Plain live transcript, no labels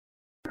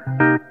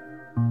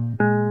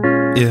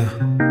Yeah.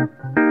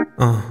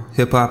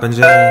 Hip hop and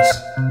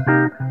jazz.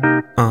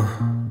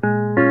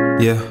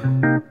 Yeah.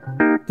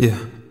 Yeah.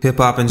 Hip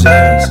hop and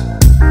jazz.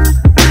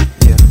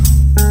 Yeah.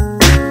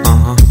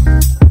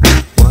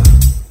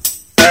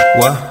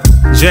 What?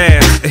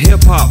 Jazz,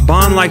 hip hop,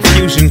 bond like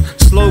fusion.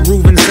 Slow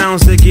grooving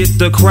sounds that get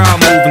the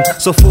crowd moving.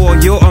 So for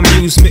your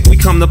amusement, we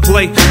come to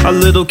play a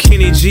little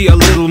Kenny G, a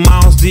little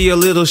Miles D, a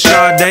little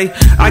Sade.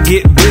 I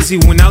get busy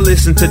when I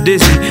listen to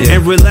Dizzy,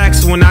 and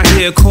relax when I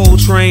hear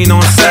Coltrane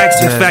on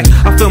sax. In fact,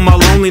 I feel my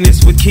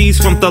loneliness with keys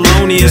from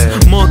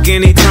Thelonious Monk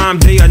anytime,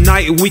 day or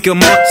night, week or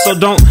month. So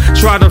don't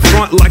try to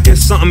front like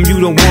it's something you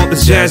don't want.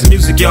 It's jazz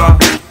music, y'all.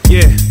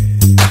 Yeah.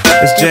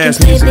 It's jazz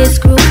play music. This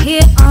group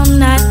here all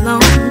night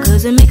long,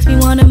 cause it makes me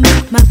wanna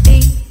move my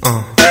feet.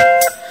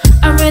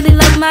 I really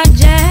love my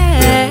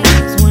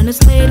jazz when it's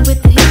played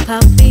with the hip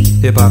hop beat.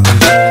 Hip hop and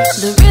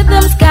jazz. The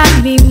rhythm's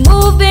got me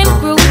moving,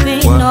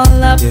 grooving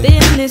all up in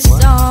this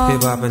song.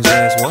 Hip hop and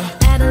jazz,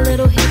 what? Add a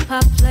little hip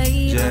hop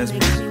flavor, Jazz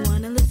makes me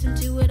wanna listen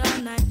to it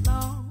all night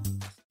long.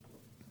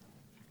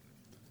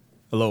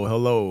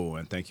 Hello,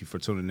 and thank you for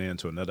tuning in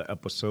to another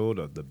episode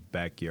of the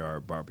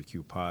Backyard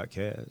Barbecue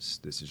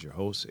Podcast. This is your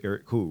host,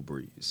 Eric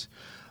Coolbreeze.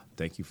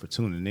 Thank you for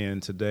tuning in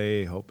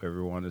today. Hope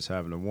everyone is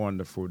having a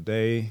wonderful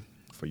day.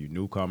 For you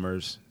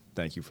newcomers,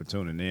 thank you for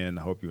tuning in.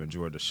 I hope you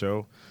enjoyed the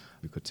show.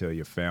 You could tell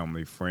your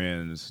family,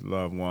 friends,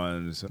 loved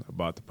ones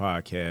about the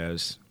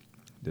podcast.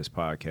 This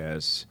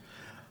podcast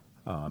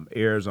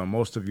airs on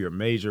most of your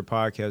major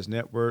podcast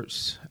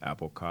networks: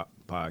 Apple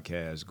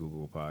Podcasts,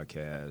 Google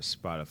Podcasts,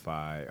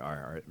 Spotify,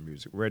 iHeart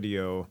Music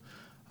Radio,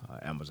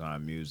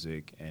 Amazon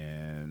Music,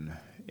 and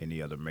any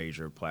other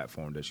major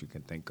platform that you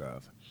can think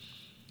of.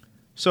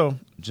 So,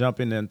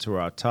 jumping into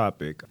our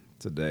topic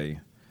today,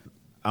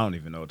 I don't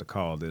even know what to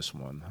call this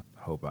one.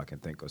 I hope I can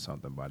think of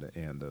something by the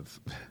end of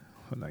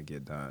when I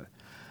get done.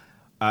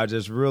 I'm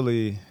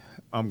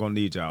going to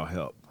need y'all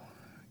help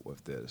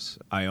with this.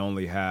 I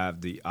only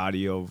have the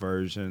audio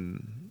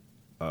version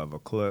of a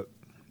clip,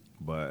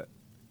 but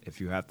if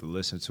you have to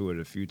listen to it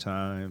a few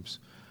times,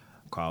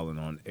 I'm calling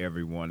on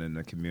everyone in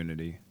the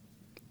community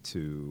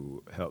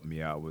to help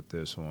me out with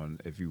this one.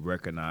 If you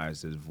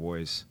recognize this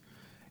voice,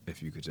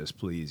 if you could just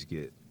please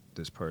get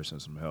this person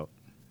some help.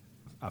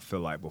 I feel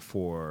like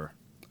before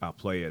I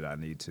play it, I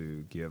need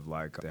to give,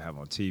 like they have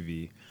on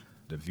TV,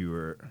 the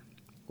viewer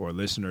or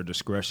listener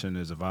discretion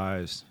is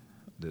advised.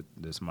 That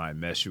this might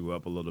mess you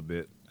up a little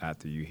bit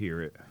after you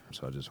hear it.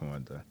 So I just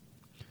wanted to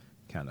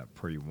kind of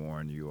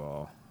pre-warn you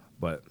all.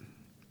 But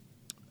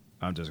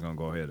I'm just going to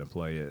go ahead and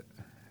play it.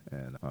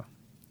 And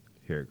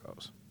here it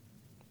goes.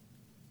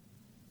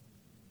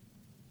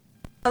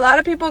 A lot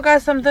of people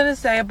got something to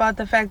say about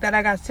the fact that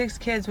I got 6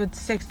 kids with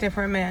 6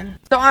 different men.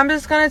 So I'm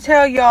just going to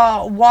tell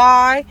y'all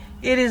why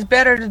it is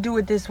better to do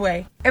it this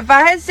way. If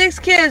I had 6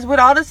 kids with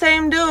all the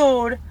same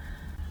dude,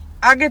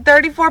 I get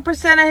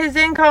 34% of his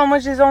income,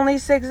 which is only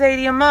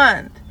 $680 a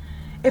month.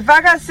 If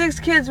I got 6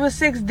 kids with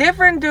 6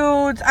 different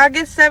dudes, I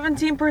get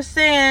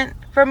 17%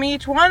 from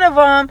each one of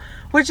them,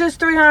 which is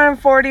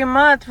 $340 a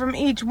month from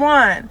each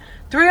one.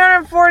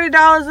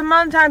 $340 a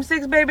month times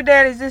 6 baby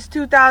daddies is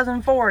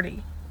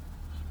 $2,040.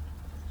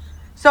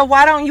 So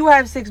why don't you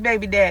have 6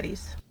 baby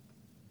daddies?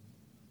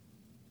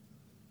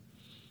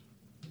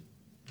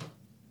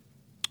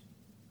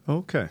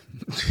 Okay.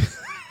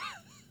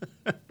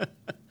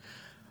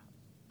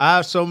 I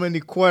have so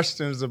many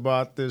questions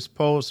about this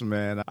post,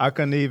 man. I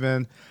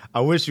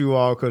wish you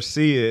all could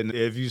see it. And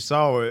if you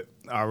saw it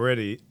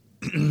already,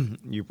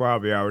 you're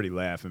probably already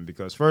laughing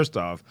because first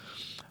off,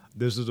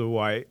 this is a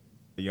white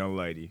young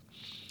lady.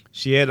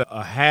 She had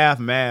a half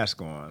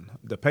mask on,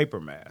 the paper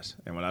mask.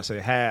 And when I say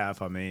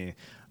half, I mean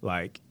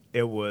like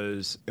it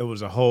was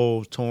a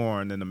hole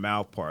torn in the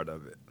mouth part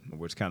of it,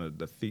 which kind of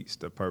defeats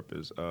the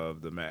purpose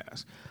of the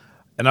mask.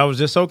 And I was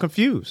just so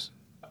confused.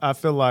 I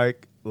feel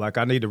like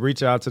I need to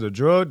reach out to the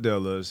drug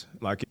dealers.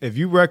 Like, if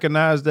you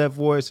recognize that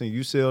voice and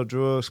you sell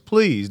drugs,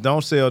 please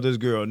don't sell this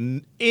girl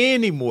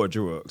any more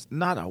drugs.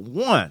 Not a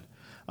one.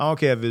 I don't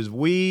care if it's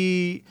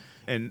weed,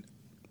 and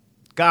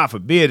God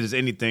forbid it's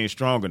anything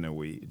stronger than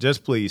weed.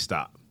 Just please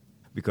stop.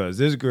 Because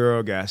this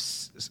girl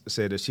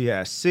said that she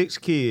has 6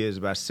 kids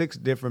by 6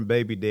 different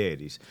baby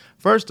daddies.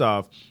 First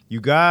off,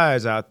 you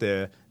guys out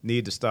there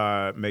need to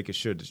start making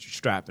sure that you're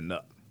strapping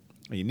up.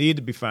 You need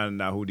to be finding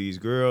out who these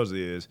girls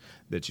is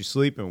that you're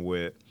sleeping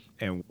with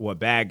and what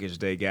baggage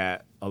they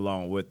got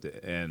along with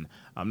it. And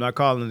I'm not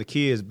calling the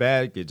kids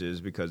baggages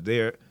because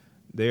they're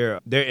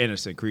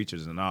innocent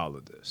creatures in all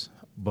of this.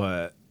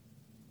 But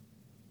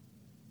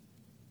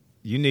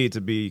you need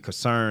to be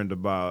concerned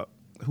about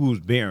who's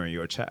bearing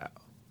your child.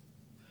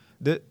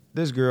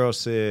 This girl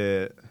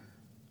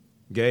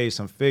gave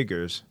some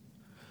figures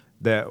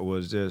that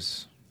was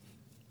just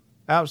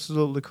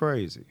absolutely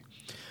crazy.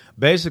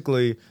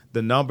 Basically,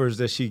 the numbers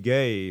that she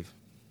gave,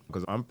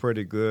 because I'm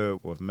pretty good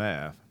with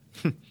math,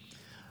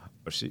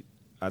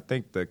 I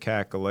think the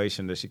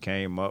calculation that she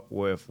came up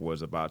with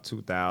was about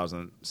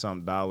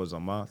 $2,000 a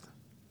month.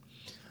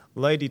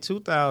 Lady,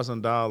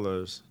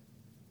 $2,000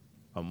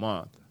 a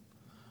month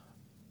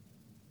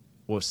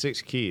or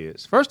 6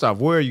 kids, first off,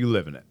 where are you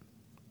living at?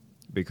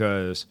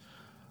 Because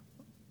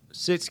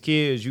 6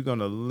 kids, you're going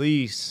to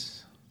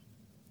lease,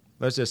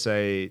 let's just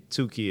say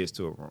 2 kids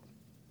to a room.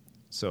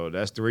 So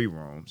that's 3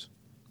 rooms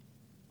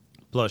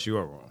plus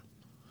your room.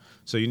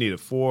 So you need a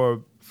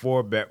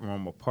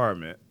 4-bedroom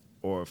apartment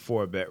or a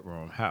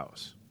 4-bedroom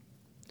house.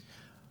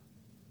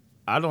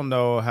 I don't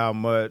know how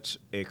much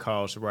it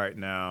costs right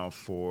now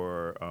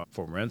for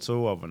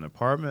rental of an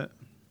apartment.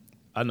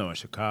 I know in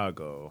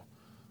Chicago,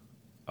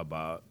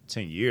 about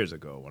 10 years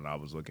ago when I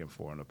was looking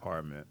for an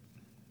apartment,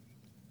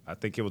 I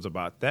think it was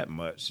about that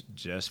much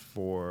just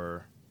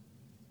for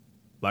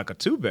like a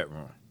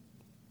 2-bedroom,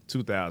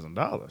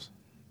 $2,000.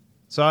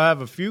 So I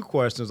have a few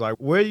questions like,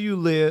 where do you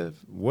live?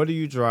 What are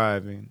you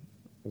driving?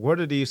 What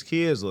are these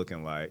kids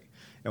looking like?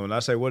 And when I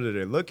say what are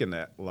they looking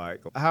at,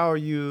 like, how are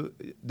you?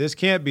 This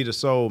can't be the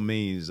sole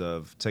means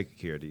of taking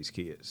care of these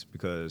kids,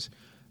 because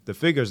the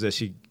figures that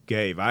she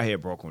gave, I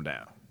had broken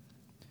down.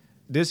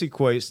 This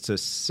equates to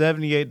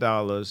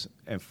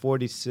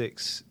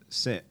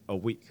 $78.46 a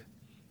week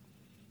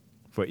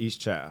for each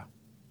child.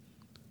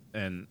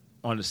 And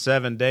on the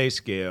 7-day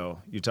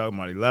scale, you're talking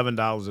about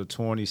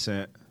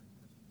 $11.20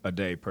 a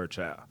day per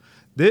child.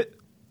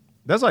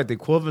 That's like the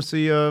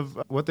equivalency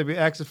of what they be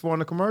asking for in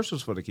the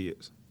commercials for the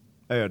kids.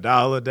 Hey,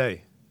 $1 a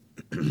day,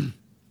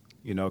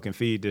 can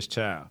feed this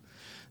child.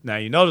 Now,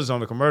 you notice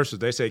on the commercials,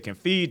 they say can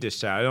feed this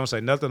child. They don't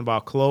say nothing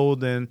about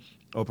clothing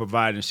or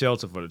providing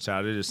shelter for the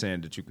child. They're just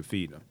saying that you can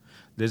feed them.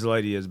 This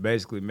lady has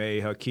basically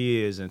made her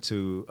kids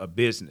into a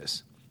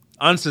business,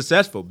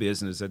 unsuccessful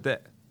business at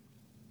that.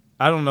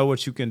 I don't know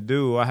what you can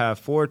do. I have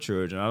 4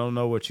 children. I don't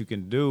know what you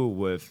can do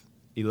with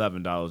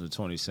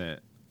 $11.20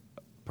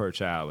 per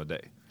child a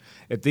day.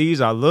 If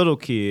these are little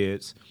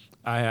kids,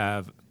 I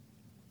have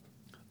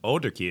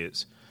older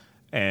kids.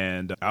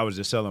 And I was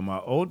just telling my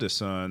oldest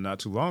son not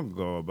too long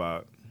ago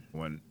about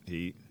when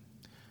he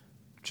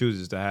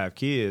chooses to have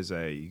kids,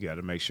 hey, you got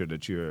to make sure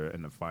that you're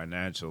in a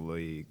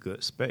financially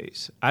good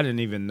space. I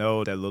didn't even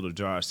know that little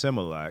jar of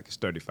Similac is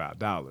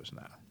 $35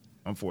 now.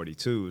 I'm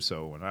 42,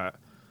 so when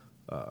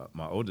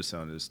my oldest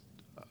son is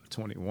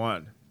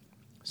 21.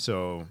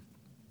 So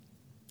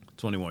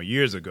 21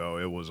 years ago,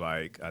 it was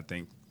like, I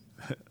think,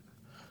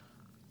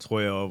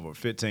 $12 or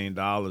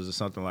 $15 or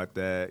something like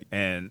that.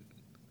 And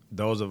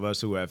those of us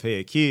who have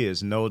had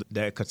kids know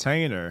that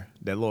container,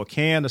 that little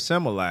can of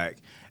Similac,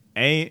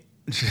 ain't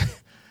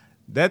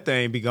that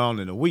thing be gone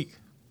in a week.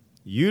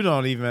 You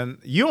don't even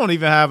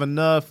have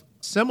enough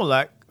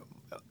Similac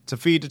to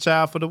feed the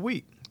child for the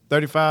week.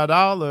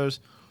 $35,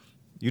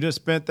 you just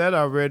spent that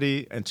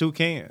already in 2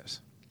 cans.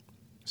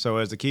 So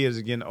as the kids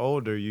are getting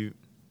older,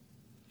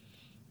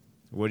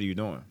 what are you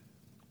doing?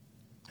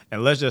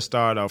 And let's just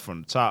start off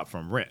from the top,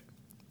 from rent,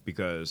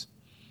 because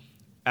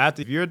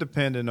if you're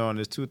dependent on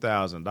this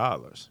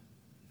 $2,000,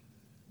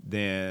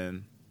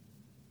 then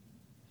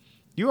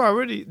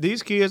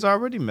these kids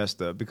already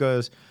messed up,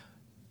 because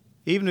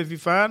even if you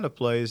find a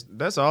place,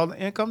 that's all the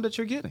income that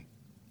you're getting.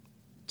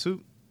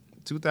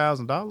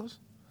 $2,000?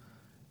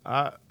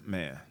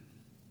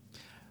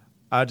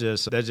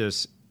 That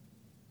just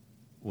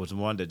was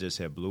one that just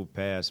had blew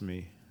past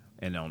me.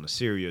 And on a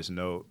serious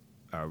note,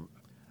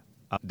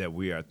 that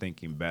we are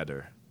thinking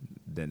better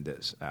than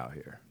this out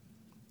here.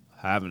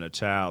 Having a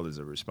child is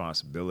a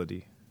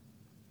responsibility.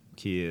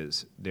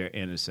 Kids, they're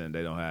innocent.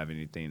 They don't have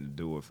anything to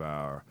do with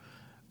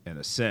in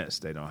a sense,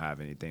 they don't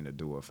have anything to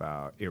do with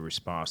our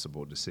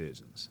irresponsible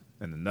decisions.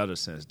 In another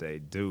sense, they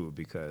do,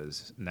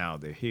 because now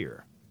they're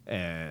here.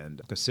 And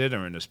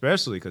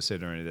especially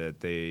considering that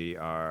they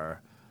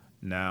are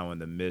now in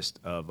the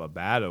midst of a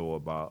battle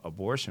about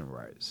abortion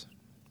rights,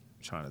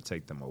 trying to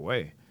take them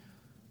away,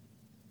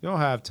 you don't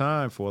have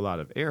time for a lot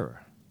of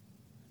error.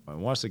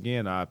 And once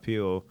again, I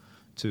appeal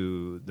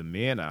to the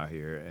men out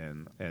here,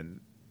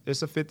 and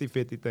it's a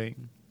 50-50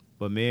 thing.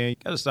 But men, you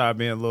got to start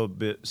being a little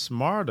bit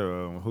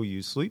smarter on who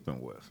you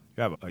sleeping with.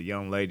 You have a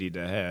young lady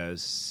that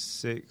has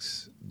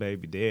 6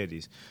 baby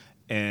daddies,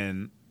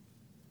 and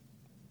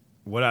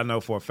what I know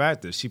for a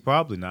fact is she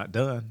probably not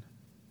done.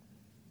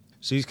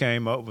 She's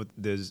came up with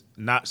this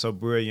not so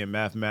brilliant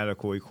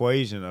mathematical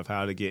equation of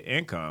how to get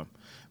income,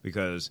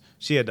 because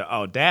she had the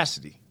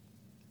audacity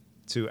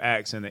to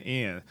ask in the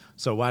end,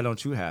 so why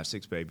don't you have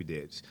 6 baby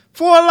daddies?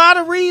 For a lot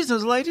of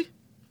reasons, lady.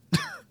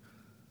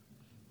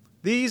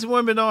 These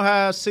women don't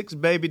have 6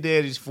 baby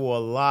daddies for a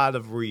lot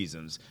of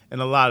reasons,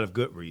 and a lot of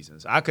good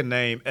reasons. I could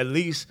name at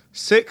least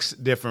 6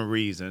 different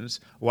reasons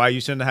why you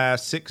shouldn't have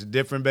 6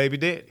 different baby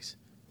daddies.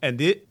 And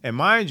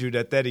mind you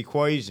that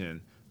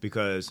equation,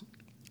 because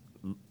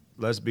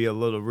let's be a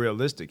little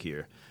realistic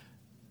here,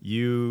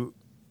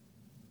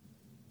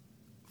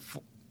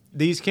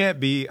 these can't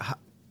be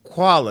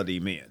quality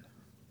men,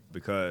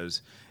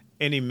 because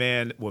any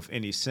man with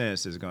any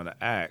sense is going to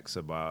ask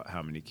about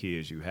how many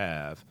kids you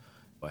have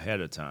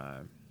ahead of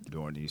time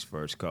during these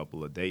first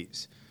couple of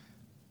dates.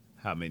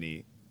 How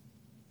many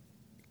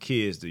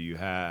kids do you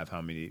have?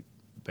 How many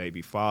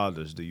baby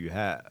fathers do you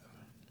have?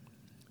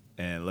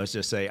 And let's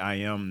just say I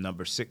am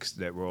number 6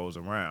 that rolls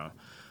around.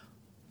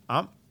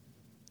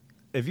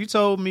 if you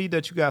told me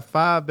that you got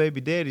 5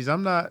 baby daddies,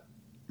 I'm not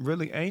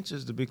really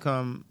anxious to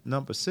become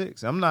number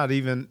 6. I'm not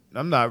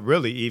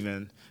really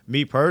even,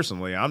 me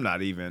personally, I'm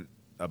not even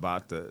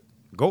about to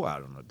go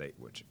out on a date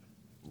with you.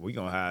 We're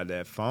going to have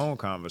that phone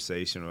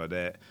conversation or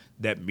that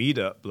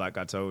meetup like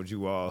I told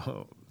you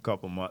all a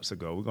couple months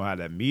ago. We're going to have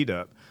that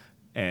meetup.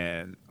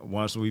 And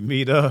once we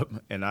meet up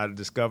and I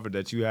discovered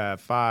that you have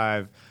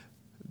 5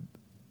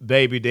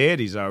 baby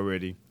daddies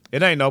already,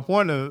 it ain't no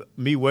point of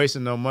me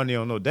wasting no money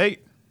on no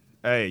date.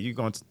 Hey, you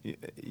can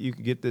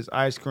get this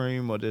ice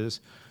cream or this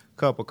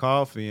cup of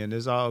coffee and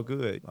it's all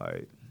good.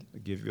 Like,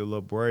 give you a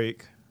little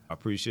break. I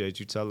appreciate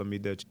you telling me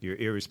that you're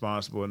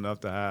irresponsible enough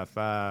to have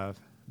 5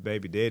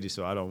 baby daddies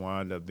so I don't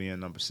wind up being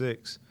number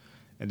 6.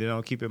 And then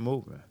I'll keep it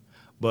moving.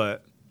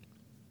 But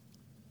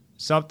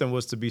something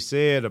was to be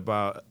said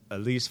about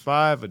at least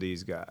 5 of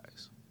these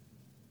guys.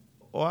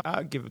 Or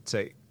I'll give it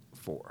take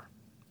 4.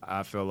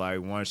 I feel like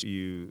once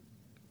you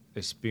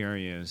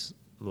experience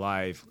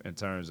life in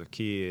terms of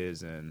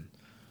kids and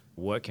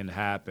what can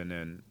happen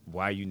and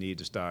why you need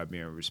to start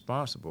being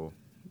responsible,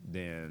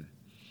 then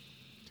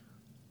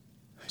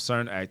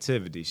certain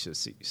activities should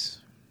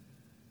cease.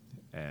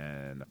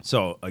 And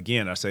so,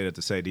 again, I say that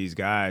to say these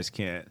guys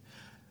can't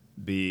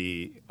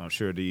be, I'm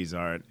sure these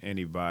aren't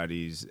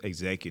anybody's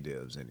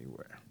executives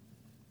anywhere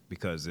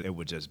because it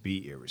would just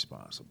be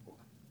irresponsible.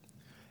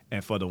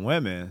 And for the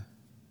women,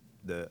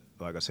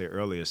 like I said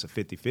earlier, it's a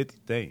 50-50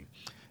 thing.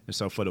 And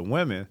so for the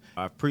women,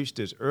 I preached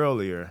this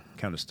earlier,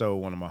 kind of stole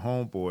one of my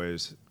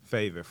homeboys'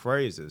 favorite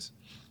phrases.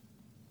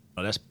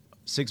 Oh, that's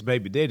 6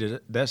 baby daddies.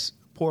 That's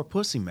poor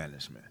pussy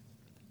management.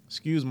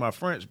 Excuse my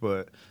French,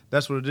 but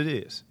that's what it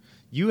is.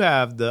 You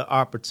have the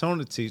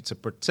opportunity to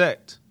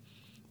protect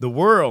the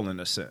world in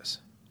a sense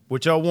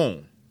with your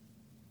womb.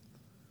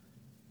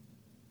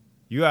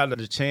 You have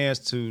the chance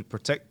to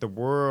protect the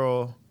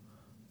world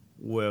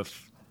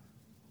with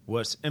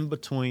what's in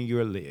between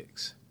your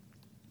legs.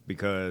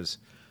 Because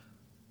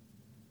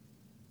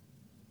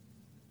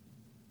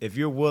if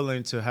you're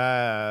willing to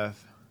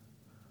have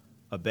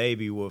a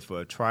baby with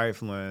a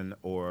trifling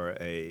or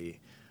a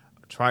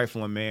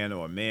trifling man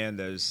or a man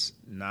that's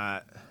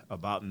not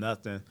about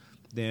nothing,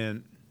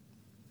 then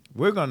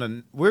we're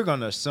gonna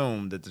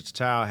assume that the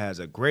child has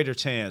a greater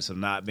chance of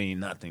not being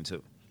nothing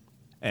too.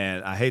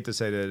 And I hate to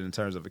say that in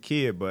terms of a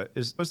kid, but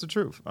it's the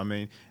truth. I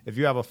mean, if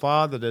you have a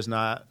father that's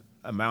not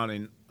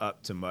amounting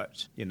up to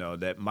much,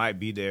 that might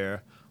be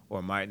there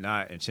or might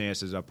not, and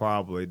chances are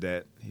probably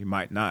that he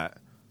might not.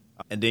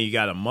 And then you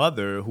got a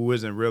mother who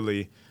isn't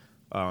really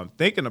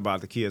thinking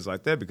about the kids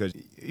like that, because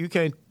you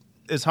can't.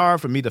 It's hard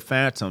for me to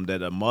fathom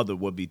that a mother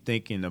would be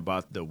thinking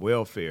about the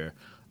welfare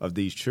of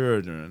these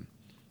children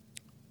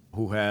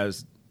who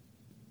has,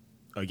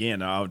 again,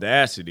 the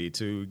audacity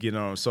to get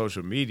on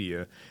social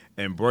media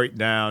and break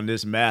down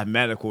this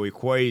mathematical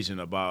equation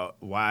about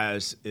why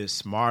it's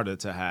smarter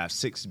to have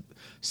six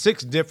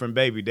different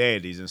baby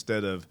daddies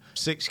instead of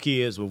 6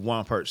 kids with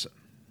one person.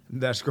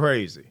 That's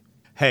crazy.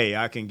 Hey,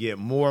 I can get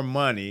more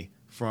money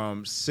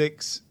from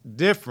 6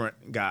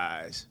 different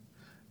guys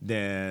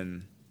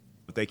than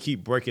they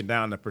keep breaking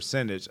down the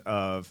percentage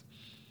of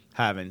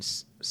having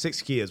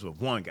 6 kids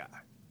with one guy.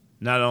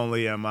 Not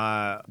only am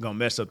I going to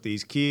mess up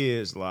these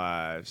kids'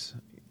 lives,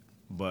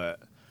 but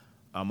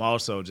I'm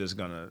also just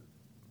going to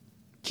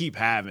keep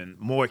having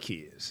more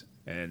kids.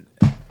 And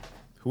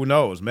who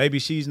knows, maybe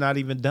she's not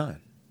even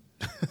done.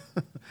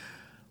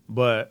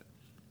 But,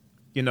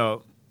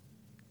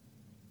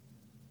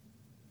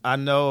 I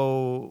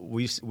know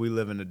we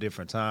live in a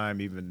different time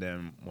even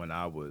than when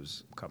I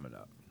was coming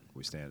up.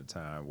 We stand at a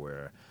time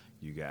where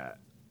you got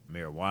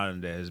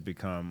marijuana that has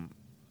become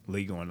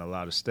legal in a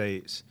lot of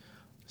states.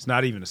 It's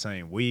not even the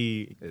same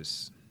weed.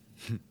 It's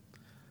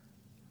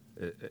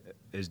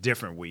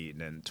different weed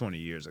than 20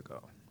 years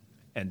ago.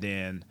 And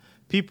then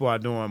people are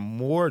doing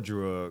more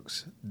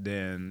drugs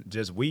than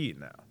just weed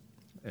now.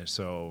 And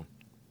so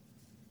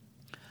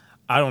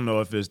I don't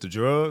know if it's the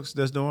drugs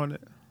that's doing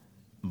it,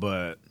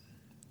 but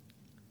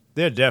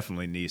there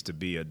definitely needs to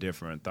be a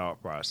different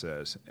thought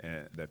process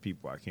that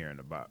people are caring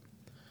about.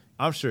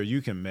 I'm sure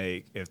you can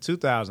make, if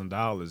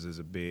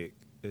 $2,000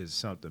 is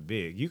something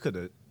big, you could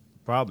have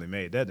probably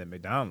made that at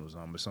McDonald's,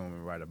 I'm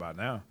assuming, right about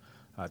now.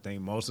 I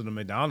think most of the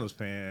McDonald's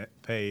pay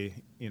 $15,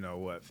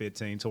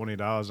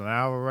 $20 an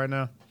hour right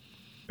now.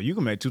 But you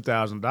can make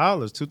 $2,000.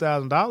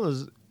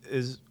 $2,000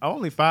 is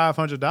only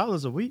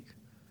 $500 a week.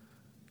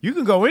 You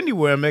can go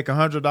anywhere and make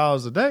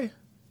 $100 a day.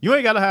 You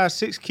ain't got to have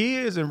 6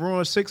 kids and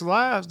ruin 6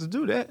 lives to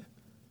do that.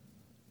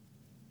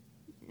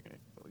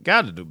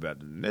 Got to do better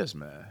than this,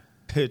 man.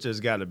 It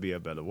just got to be a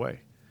better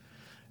way.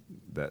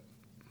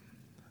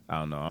 I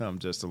don't know. I'm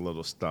just a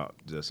little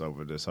stumped just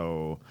over this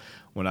whole.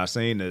 When I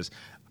seen this,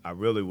 I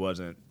really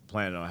wasn't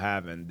planning on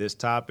having this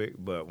topic,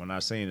 but when I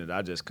seen it,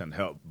 I just couldn't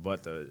help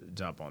but to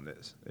jump on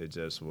this. It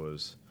just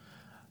was.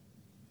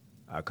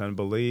 I couldn't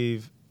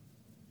believe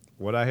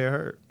what I had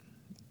heard.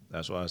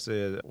 That's why I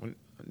said we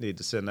need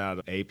to send out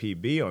an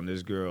APB on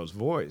this girl's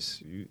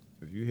voice.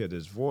 If you hear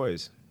this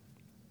voice,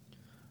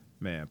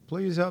 man,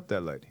 please help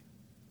that lady.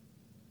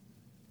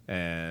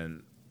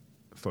 And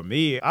for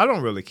me, I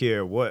don't really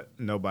care what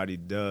nobody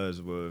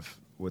does with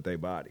their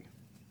body.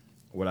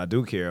 What I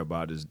do care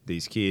about is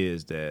these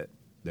kids that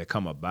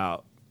come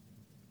about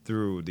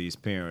through these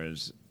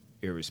parents'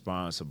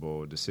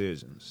 irresponsible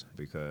decisions,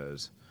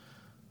 because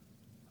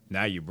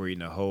now you're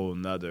breeding a whole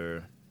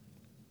nother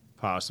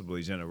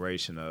possibly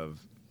generation of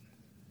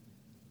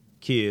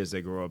kids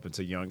that grow up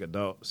into young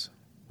adults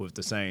with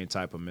the same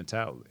type of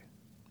mentality.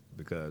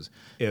 Because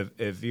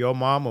if your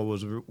mama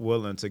was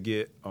willing to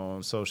get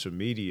on social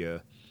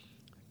media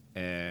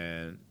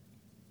and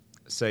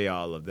say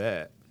all of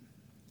that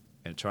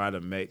and try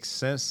to make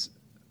sense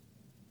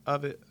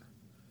of it,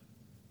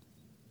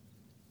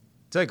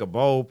 take a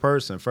bold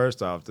person,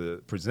 first off,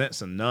 to present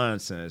some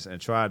nonsense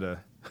and try to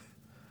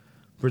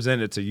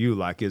present it to you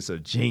like it's a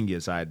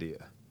genius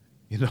idea.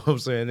 You know what I'm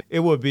saying? It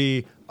would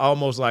be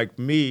almost like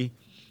me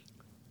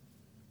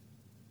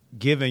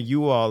giving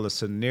you all a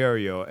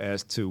scenario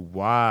as to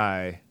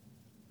why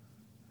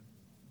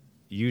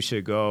you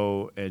should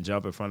go and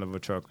jump in front of a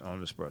truck on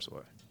the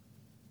expressway.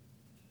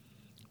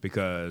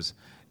 Because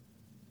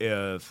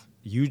if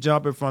you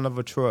jump in front of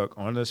a truck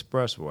on the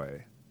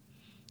expressway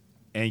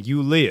and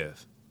you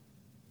live,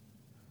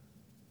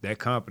 that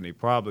company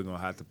probably going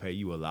to have to pay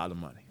you a lot of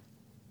money.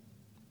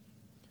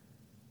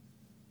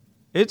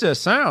 It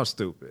just sounds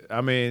stupid.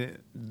 I mean,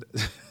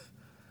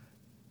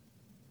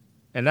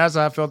 and that's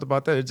how I felt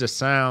about that. It just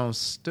sounds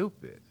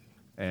stupid.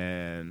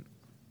 And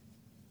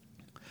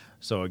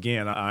so,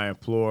 again, I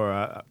implore,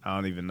 I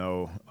don't even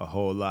know a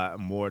whole lot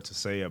more to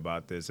say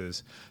about this.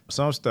 Is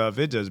some stuff,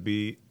 it just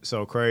be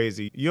so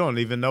crazy. You don't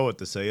even know what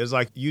to say. It's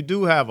like you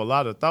do have a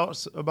lot of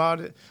thoughts about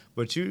it,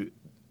 but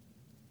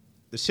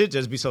the shit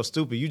just be so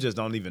stupid, you just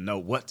don't even know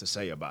what to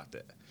say about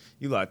that.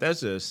 You like, that's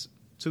just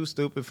too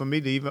stupid for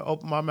me to even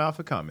open my mouth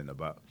and comment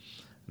about.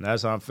 And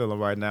that's how I'm feeling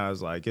right now.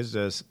 It's like, it's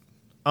just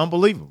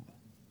unbelievable.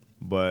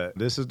 But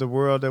this is the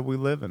world that we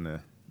live in.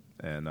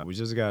 And we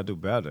just got to do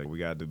better. We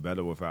got to do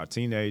better with our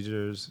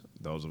teenagers,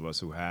 those of us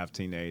who have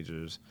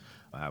teenagers.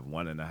 I have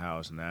one in the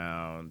house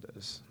now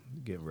that's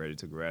getting ready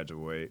to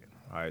graduate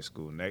high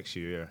school next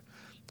year.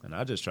 And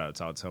I just try to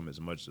talk to him as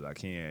much as I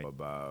can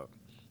about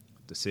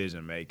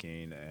decision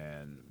making.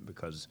 And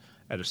because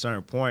at a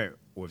certain point,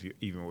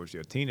 even with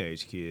your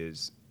teenage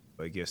kids,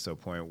 it gets to a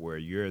point where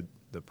you're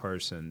the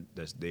person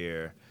that's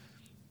there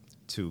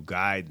to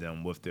guide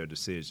them with their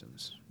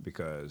decisions,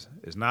 because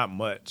it's not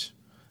much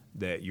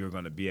that you're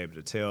going to be able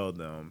to tell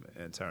them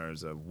in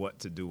terms of what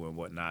to do and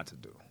what not to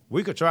do.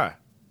 We could try.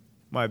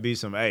 Might be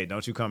some, hey,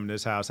 don't you come in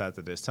this house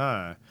after this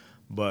time,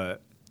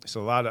 but it's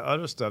a lot of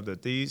other stuff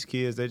that these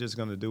kids, they're just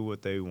going to do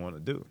what they want to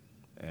do.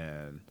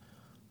 And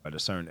at a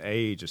certain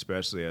age,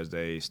 especially as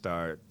they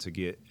start to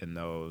get in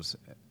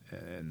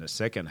the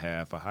second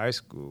half of high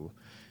school,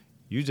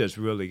 you just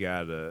really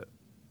got to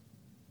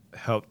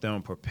help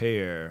them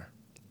prepare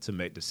to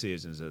make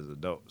decisions as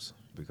adults.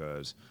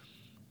 Because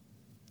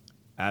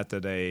after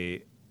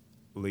they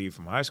leave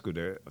from high school,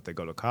 if they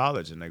go to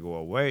college and they go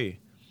away,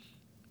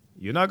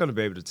 you're not going to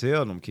be able to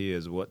tell them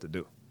kids what to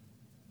do.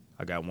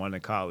 I got one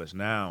in college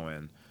now,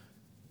 and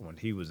when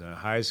he was in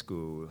high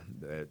school,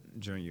 that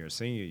junior and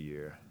senior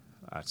year,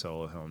 I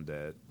told him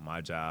that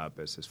my job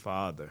as his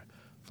father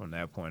from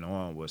that point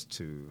on was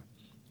to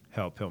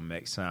help him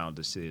make sound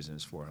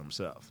decisions for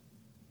himself.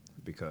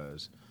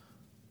 Because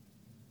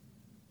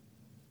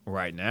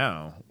right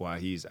now, while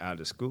he's out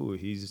of school,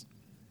 he's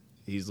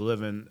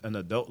living an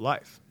adult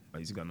life.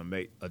 He's going to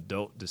make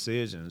adult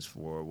decisions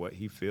for what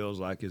he feels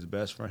like is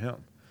best for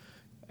him.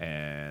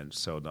 And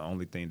so the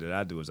only thing that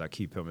I do is I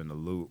keep him in the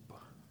loop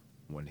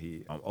when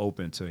I'm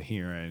open to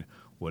hearing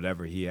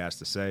whatever he has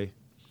to say,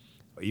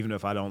 even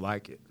if I don't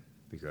like it.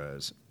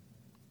 Because,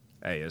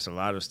 hey, it's a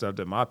lot of stuff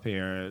that my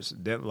parents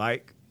didn't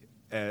like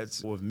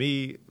as with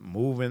me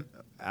moving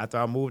after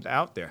I moved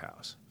out their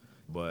house.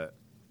 But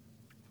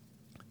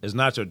it's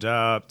not your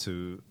job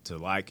to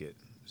like it.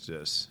 It's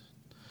just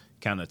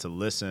kind of to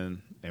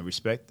listen and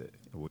respect it.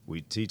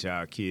 We teach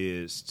our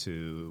kids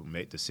to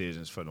make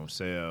decisions for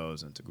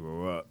themselves and to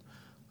grow up.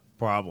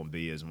 Problem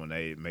is when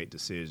they make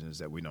decisions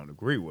that we don't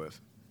agree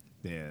with,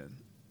 then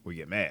we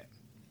get mad.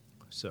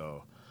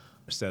 So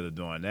instead of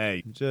doing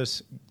that,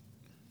 just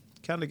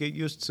kind of get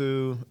used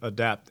to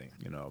adapting,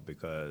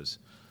 because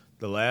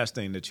the last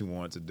thing that you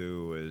want to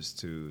do is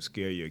to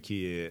scare your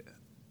kid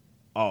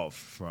off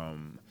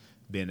from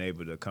being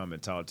able to come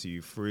and talk to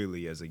you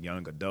freely as a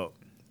young adult.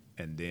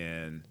 And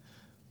then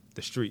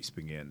the streets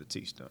begin to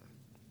teach them.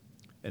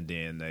 And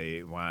then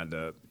they wind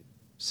up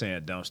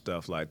saying dumb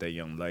stuff like that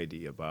young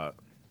lady about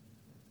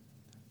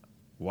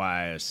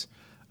why it's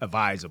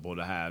advisable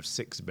to have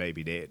 6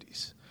 baby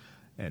daddies.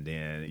 And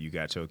then you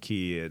got your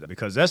kid,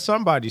 because that's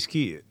somebody's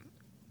kid.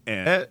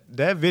 And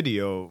that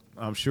video,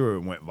 I'm sure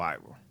it went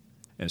viral.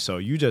 And so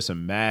you just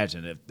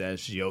imagine if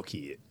that's your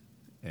kid.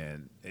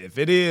 And if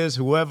it is,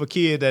 whoever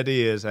kid that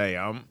is, hey,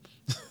 I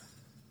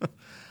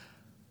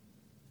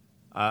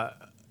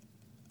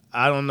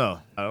don't know.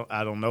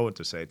 I don't know what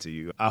to say to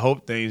you. I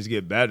hope things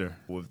get better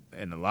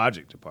in the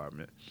logic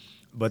department.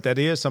 But that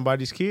is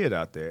somebody's kid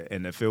out there.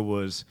 And if it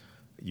was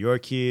your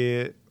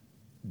kid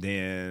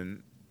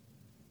then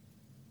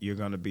you're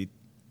going to be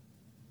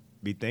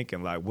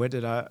thinking like, where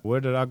did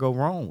I go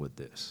wrong with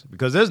this?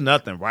 Because there's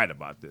nothing right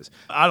about this.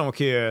 I don't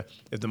care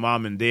if the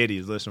mom and daddy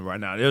is listening right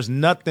now. There's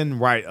nothing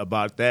right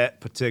about that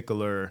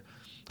particular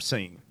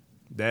scene.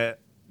 That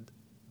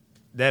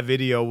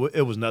video,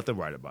 it was nothing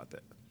right about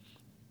that.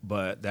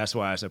 But that's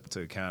why it's able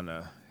to kind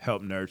of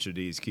help nurture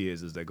these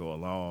kids as they go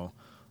along.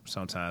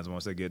 Sometimes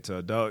once they get to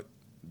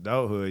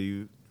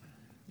adulthood,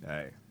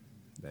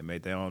 they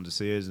make their own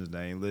decisions.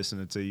 They ain't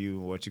listening to you,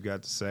 what you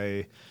got to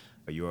say,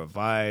 your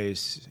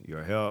advice,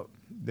 your help.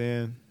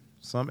 Then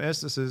some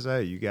instances,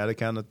 you got to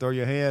kind of throw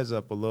your hands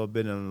up a little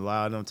bit and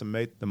allow them to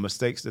make the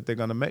mistakes that they're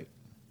going to make.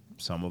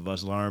 Some of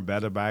us learn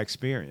better by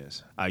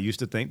experience. I used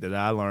to think that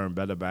I learned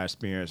better by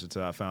experience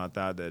until I found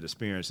out that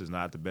experience is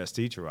not the best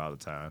teacher all the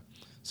time.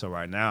 So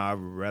right now, I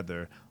would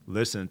rather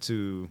listen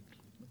to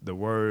the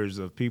words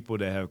of people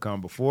that have come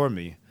before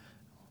me,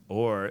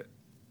 or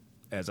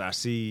as I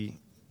see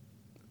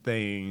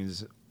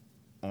things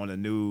on the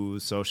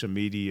news, social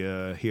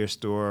media, hear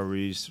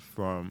stories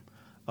from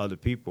other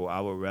people, I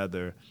would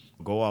rather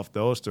go off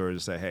those stories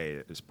and say,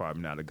 hey, it's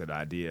probably not a good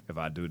idea if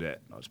I do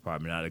that. It's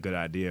probably not a good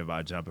idea if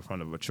I jump in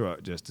front of a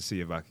truck just to see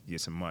if I can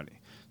get some money.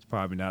 It's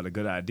probably not a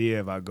good idea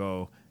if I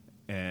go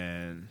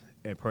and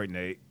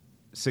impregnate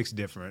 6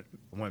 different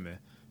women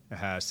and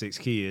have 6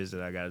 kids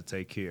that I got to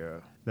take care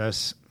of.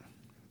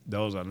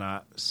 Those are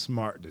not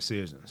smart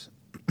decisions.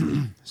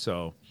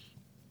 So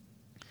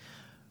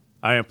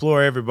I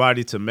implore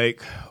everybody to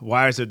make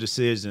wiser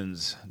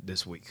decisions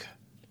this week.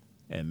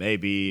 And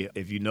maybe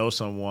if you know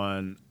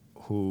someone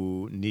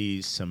who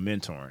needs some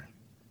mentoring,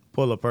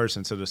 pull a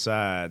person to the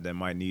side that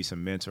might need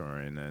some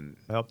mentoring and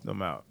help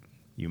them out.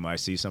 You might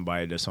see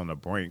somebody that's on the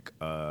brink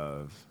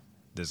of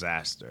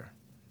disaster,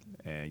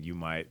 and you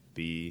might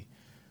be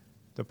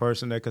the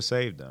person that could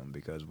save them,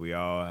 because we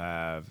all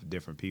have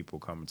different people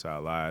coming to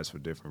our lives for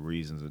different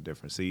reasons and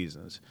different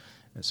seasons.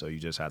 And so you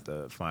just have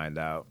to find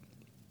out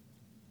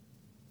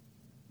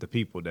the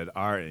people that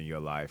are in your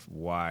life,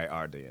 why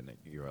are they in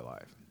your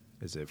life?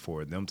 Is it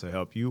for them to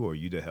help you or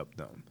you to help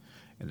them?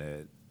 And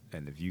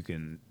if you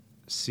can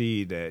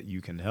see that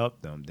you can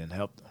help them, then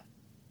help them.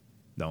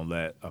 Don't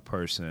let a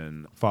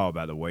person fall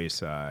by the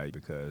wayside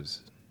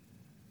because,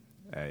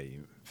 hey,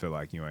 you feel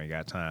like you ain't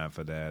got time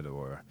for that,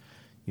 or,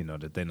 you know,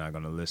 that they're not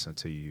going to listen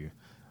to you.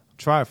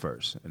 Try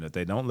first. And if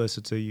they don't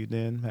listen to you,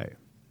 then, hey,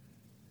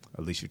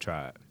 at least you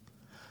tried.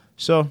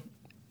 So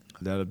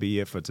that'll be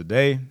it for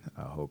today.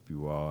 I hope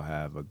you all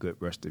have a good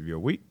rest of your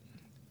week,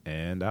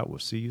 and I will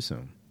see you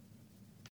soon.